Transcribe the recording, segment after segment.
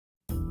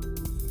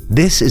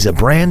This is a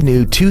brand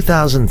new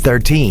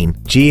 2013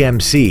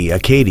 GMC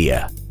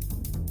Acadia.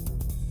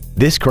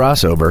 This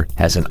crossover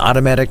has an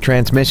automatic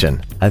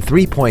transmission, a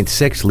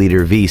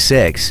 3.6-liter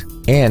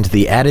V6, and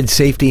the added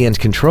safety and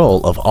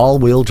control of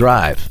all-wheel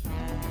drive.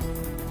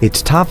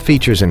 Its top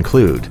features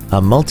include a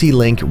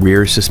multi-link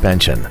rear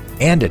suspension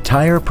and a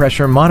tire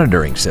pressure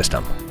monitoring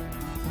system.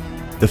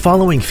 The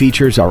following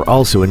features are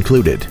also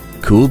included: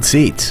 cooled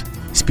seats,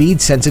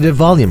 speed-sensitive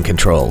volume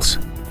controls,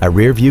 a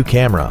rear-view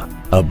camera,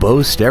 a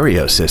Bose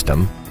stereo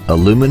system,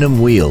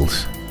 aluminum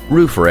wheels,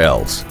 roof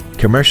rails,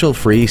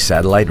 commercial-free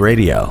satellite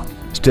radio,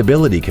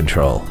 stability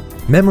control,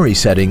 memory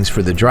settings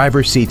for the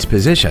driver's seat's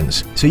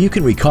positions so you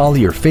can recall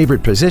your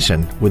favorite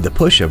position with the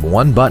push of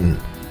one button,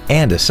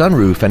 and a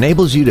sunroof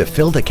enables you to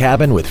fill the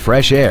cabin with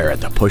fresh air at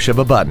the push of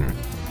a button.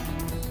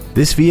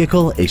 This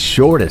vehicle is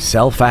sure to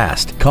sell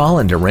fast. Call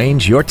and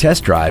arrange your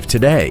test drive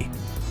today.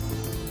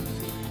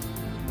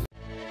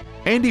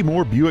 Andy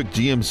Mohr Buick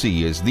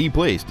GMC is the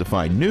place to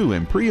find new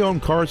and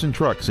pre-owned cars and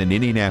trucks in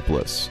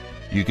Indianapolis.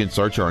 You can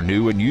search our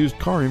new and used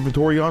car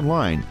inventory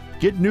online,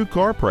 get new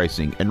car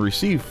pricing, and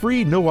receive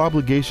free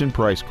no-obligation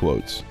price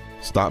quotes.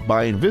 Stop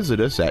by and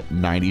visit us at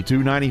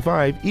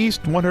 9295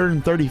 East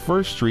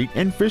 131st Street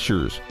in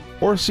Fishers,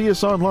 or see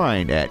us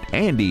online at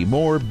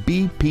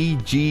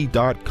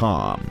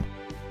andymohrbpg.com.